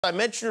I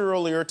mentioned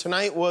earlier,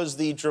 tonight was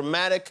the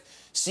dramatic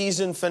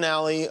season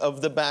finale of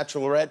The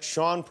Bachelorette.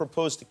 Shawn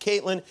proposed to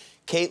Kaitlyn.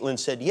 Kaitlyn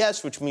said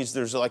yes, which means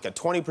there's like a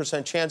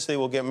 20% chance they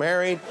will get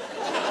married.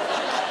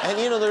 And,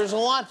 you know, there's a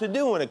lot to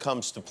do when it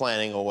comes to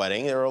planning a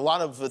wedding. There are a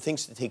lot of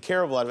things to take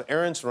care of, a lot of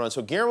errands to run.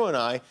 So Guillermo and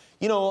I,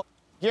 you know,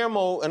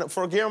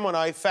 for Guillermo and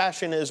I,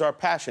 fashion is our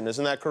passion.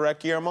 Isn't that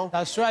correct, Guillermo?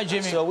 That's right,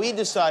 Jimmy. So we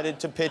decided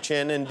to pitch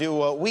in and do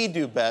what we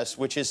do best,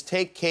 which is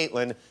take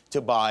Kaitlyn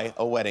to buy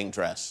a wedding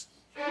dress.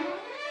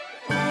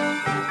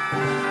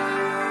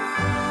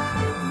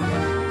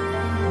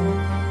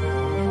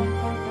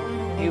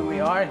 Here we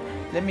are.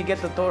 Let me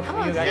get the door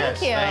for you guys.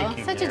 Thank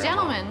you. Such a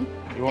gentleman.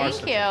 You are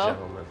such a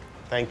gentleman.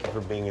 Thank you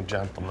for being a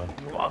gentleman.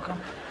 You're welcome.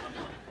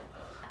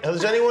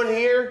 Is anyone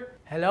here?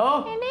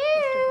 Hello?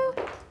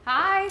 Hello.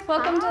 Hi,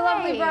 welcome to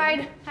Lovely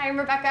Bride. Hi, I'm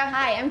Rebecca.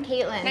 Hi, I'm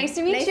Kaitlyn. Nice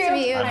to meet you. Nice to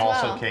meet you I'm as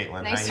also well.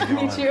 Kaitlyn. Nice How to you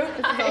meet doing? you.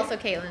 This is also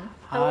Kaitlyn.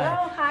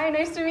 Hello, hi,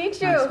 nice to meet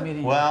you. Nice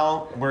meeting you.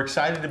 Well, we're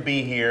excited to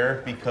be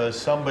here because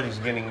somebody's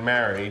getting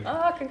married.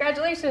 Oh,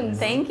 congratulations.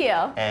 Thank you.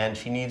 And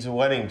she needs a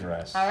wedding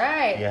dress. All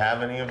right. You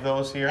have any of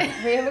those here?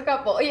 We have a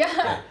couple,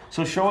 yeah.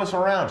 So show us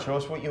around. Show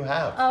us what you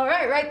have. All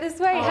right, right this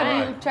way.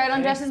 Have you tried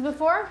on dresses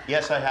before?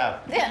 Yes, I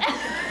have.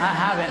 I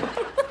haven't.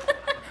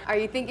 Are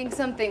you thinking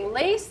something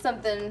lace,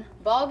 something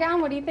ball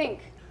gown? What do you think?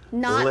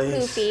 Not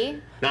Lace.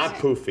 poofy. Not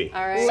poofy.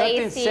 All right.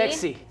 Something Lacy.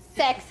 sexy.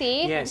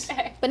 Sexy. Yes.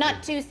 But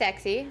not too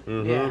sexy.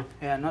 Yeah,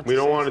 not We too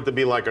don't sexy. want it to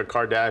be like a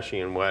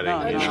Kardashian wedding.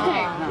 No, you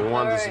know? no. We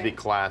want this to Alright. be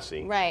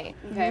classy. Right.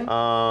 Okay.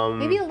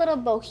 Maybe a little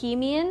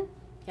bohemian.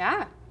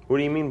 Yeah. What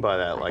do you mean by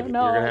that? Like,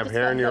 know, you're gonna I have just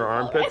hair found in your that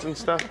armpits and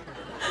stuff?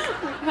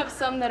 We have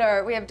some that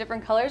are, we have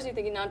different colors. Are you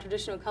thinking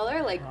non-traditional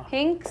color, like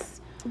pinks?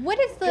 What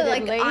is the,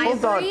 like, lace. ivory?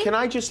 Hold on, can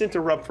I just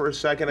interrupt for a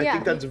second? I Yeah.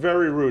 think that's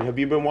very rude. Have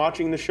you been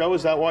watching the show?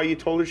 Is that why you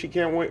told her she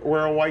can't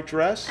wear a white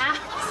dress?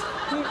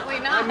 Absolutely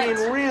not. I mean,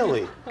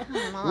 really?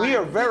 We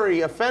are very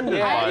offended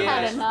Yeah, by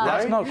yeah. this, enough.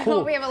 That's right? not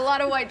cool. We have a lot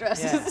of white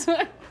dresses.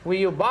 Yeah. With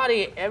your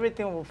body,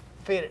 everything will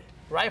fit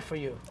right for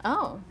you.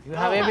 Oh. You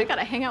have I every...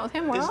 gotta hang out with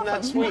him more Isn't that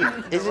often. sweet?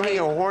 Isn't he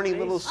a horny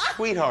little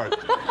sweetheart?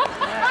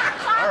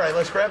 All right,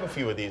 let's grab a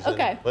few of these.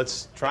 Okay. And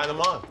let's try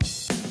them on.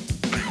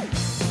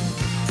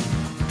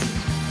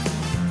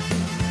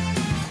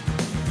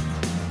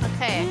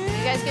 Okay,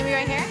 you guys gonna be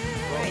right here?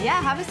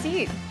 Yeah, have a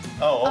seat.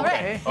 Oh, okay.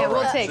 right. Yeah, All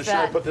we'll right. take so should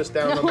I that. put this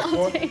down on the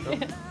floor?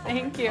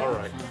 Thank you. All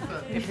right.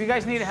 If you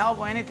guys need help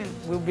or anything,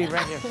 we'll be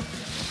right here.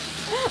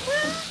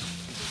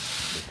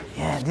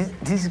 Yeah,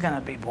 this is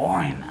gonna be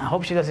boring. I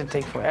hope she doesn't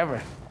take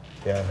forever.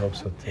 Yeah, I hope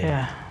so too.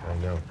 Yeah. I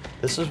know.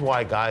 This is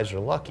why guys are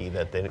lucky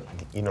that they,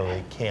 you know,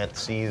 they can't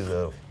see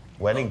the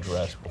wedding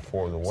dress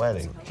before the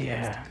wedding.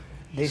 Yeah.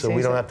 They So say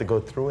we don't have to go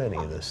through any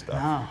of this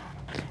stuff. No.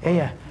 Hey,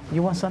 yeah.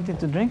 You want something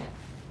to drink?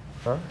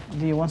 Huh?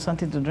 Do you want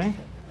something to drink?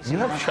 You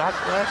have shot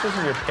glasses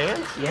in your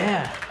pants?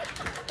 Yeah.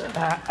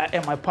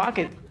 In my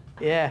pocket.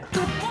 Yeah.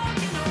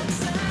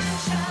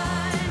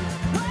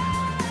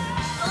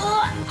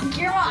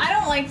 Guillermo, I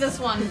don't like this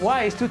one.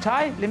 Why? It's too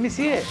tight? Let me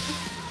see it.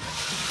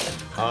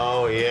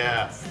 Oh,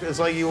 yeah. It's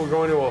like you were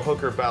going to a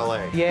hooker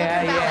ballet.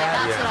 Yeah, That's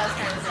yeah. what I was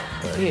trying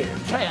to say. Here,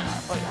 try it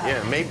out.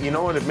 Yeah, maybe, you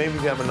know what? Maybe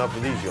if you have enough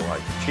of these, you'll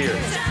like it.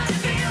 Cheers.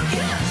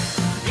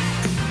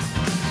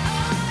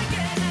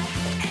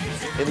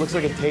 It looks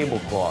like a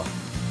tablecloth.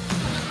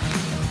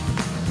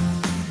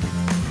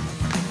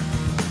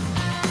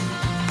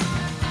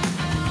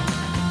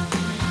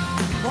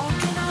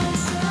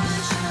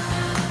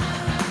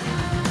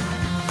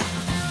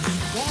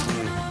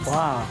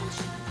 Wow.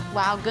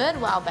 Wow, good,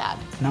 wow, bad.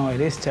 No,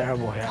 it is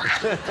terrible, yeah.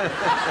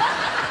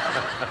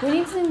 We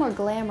need something more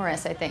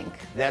glamorous, I think.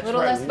 That's a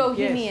little right. less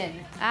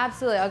bohemian.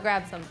 Absolutely, I'll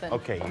grab something.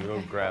 Okay, you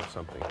go grab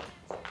something.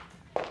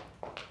 Do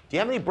you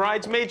have any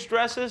bridesmaids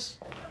dresses?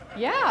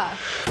 Yeah.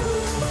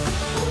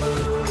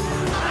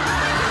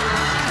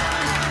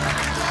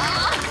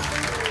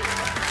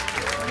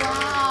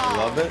 Wow.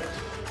 Love it.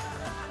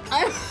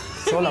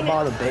 It's all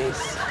about the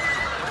base.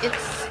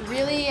 It's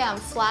really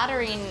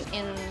flattering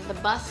in the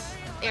bust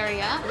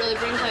area. It really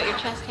brings out your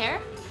chest hair.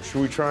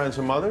 Should we try on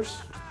some others?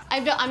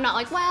 I'm not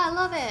like, wow, I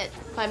love it,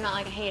 but I'm not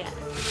like, I hate it.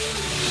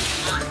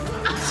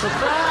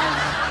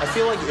 I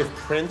feel like if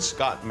Prince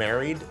got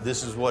married,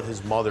 this is what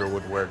his mother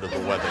would wear to the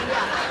wedding.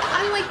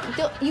 I'm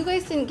like, you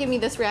guys didn't give me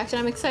this reaction.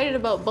 I'm excited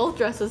about both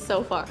dresses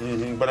so far.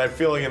 But I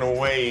feel like in a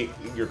way,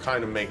 you're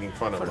kind of making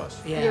fun of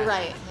us. Yeah. You're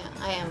right.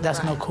 Yeah, I am. That's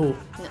right. not cool.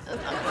 No,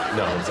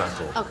 No, it's not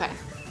cool. okay.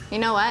 You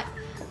know what?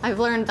 I've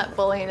learned that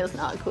bullying is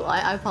not cool.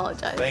 I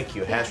apologize. Thank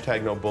you. Yeah.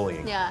 Hashtag no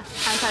bullying. Yeah,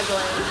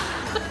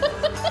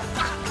 anti-bullying.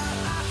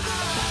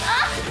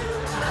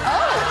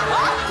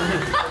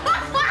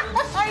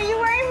 Are you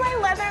wearing my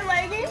leather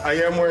leggings? I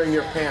am wearing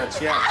your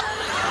pants, yeah.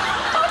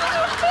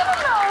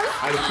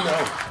 I don't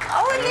know.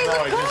 Oh, I don't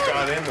know. I just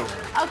got into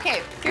them.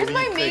 Okay, here's do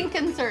my you main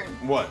think? concern.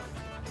 What?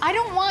 I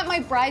don't want my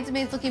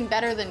bridesmaids looking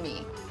better than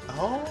me.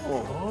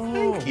 Oh,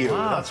 thank you.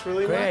 Wow. That's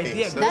really Great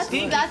nice.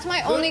 idea. That's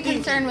my only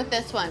concern with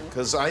this one.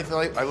 Because I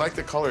like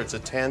the color. It's a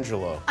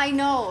tangelo. I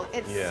know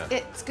it's Yeah.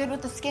 it's good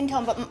with the skin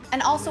tone, but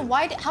and also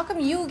how come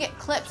you get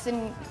clips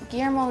and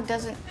Guillermo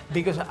doesn't?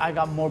 Because I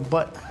got more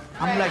butt.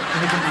 I'm like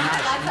Nicki Minaj.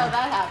 That's how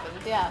that happened.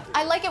 Yeah.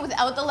 I like it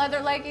without the leather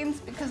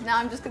leggings because now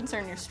I'm just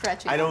concerned you're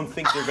stretching. I don't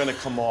think they're gonna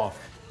come off.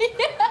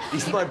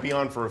 These might be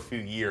on for a few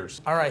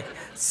years. All right,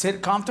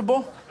 sit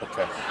comfortable.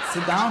 Okay.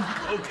 Sit down.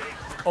 Okay.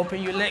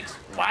 Open your legs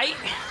wide.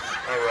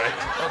 All right.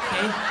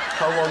 Okay.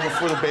 How long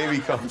before the baby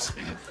comes?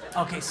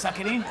 Okay, suck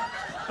it in.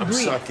 I'm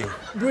Breathe. sucking.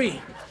 Breathe.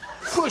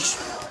 Push.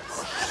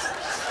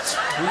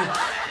 Breathe.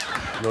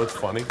 You know what's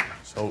funny?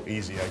 So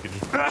easy, I could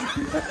just...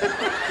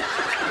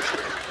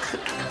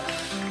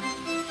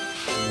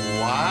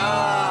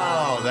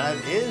 Wow, that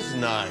is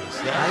nice.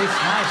 That is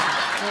nice.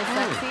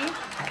 Really sexy.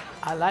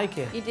 I like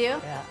it. You do?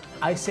 Yeah.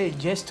 I say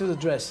yes to the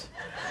dress.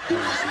 Is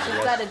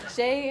that a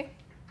J?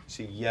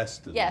 See, yes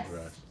to Yes. the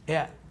dress.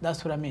 Yeah,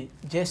 that's what I mean.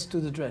 Yes to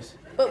the dress.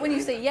 But when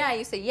you say yeah,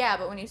 you say yeah.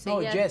 But when you say No,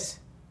 yeah, yes.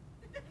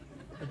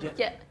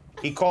 yeah.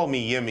 He called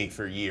me Yimmy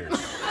for years.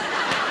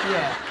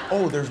 Yeah.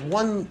 Oh, there's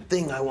one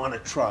thing I want to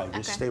try.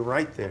 Just Okay. stay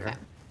right there.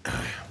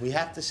 We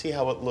have to see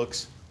how it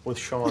looks with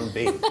Shawn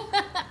B.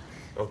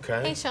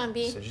 Okay? Hey, Shawn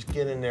B. So just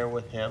get in there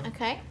with him.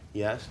 Okay.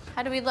 Yes.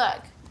 How do we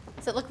look?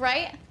 Does it look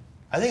right?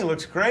 I think it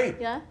looks great.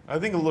 Yeah? I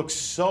think it looks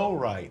so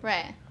right.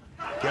 Right.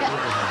 Get rid of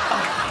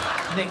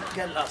him. Nick,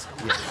 get lost.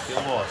 Yeah,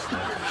 get lost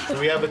now. Do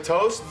we have a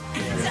toast?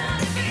 Nick,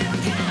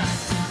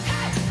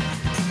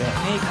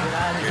 get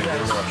out of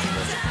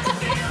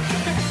here.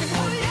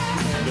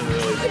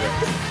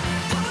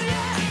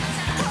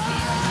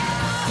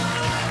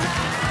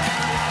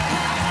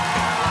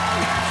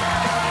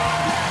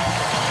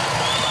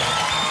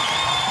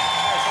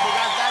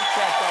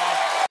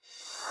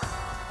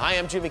 I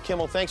am Jimmy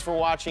Kimmel. Thanks for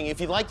watching. If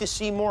you'd like to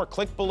see more,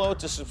 click below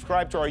to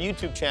subscribe to our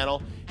YouTube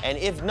channel. And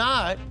if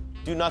not,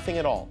 do nothing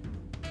at all.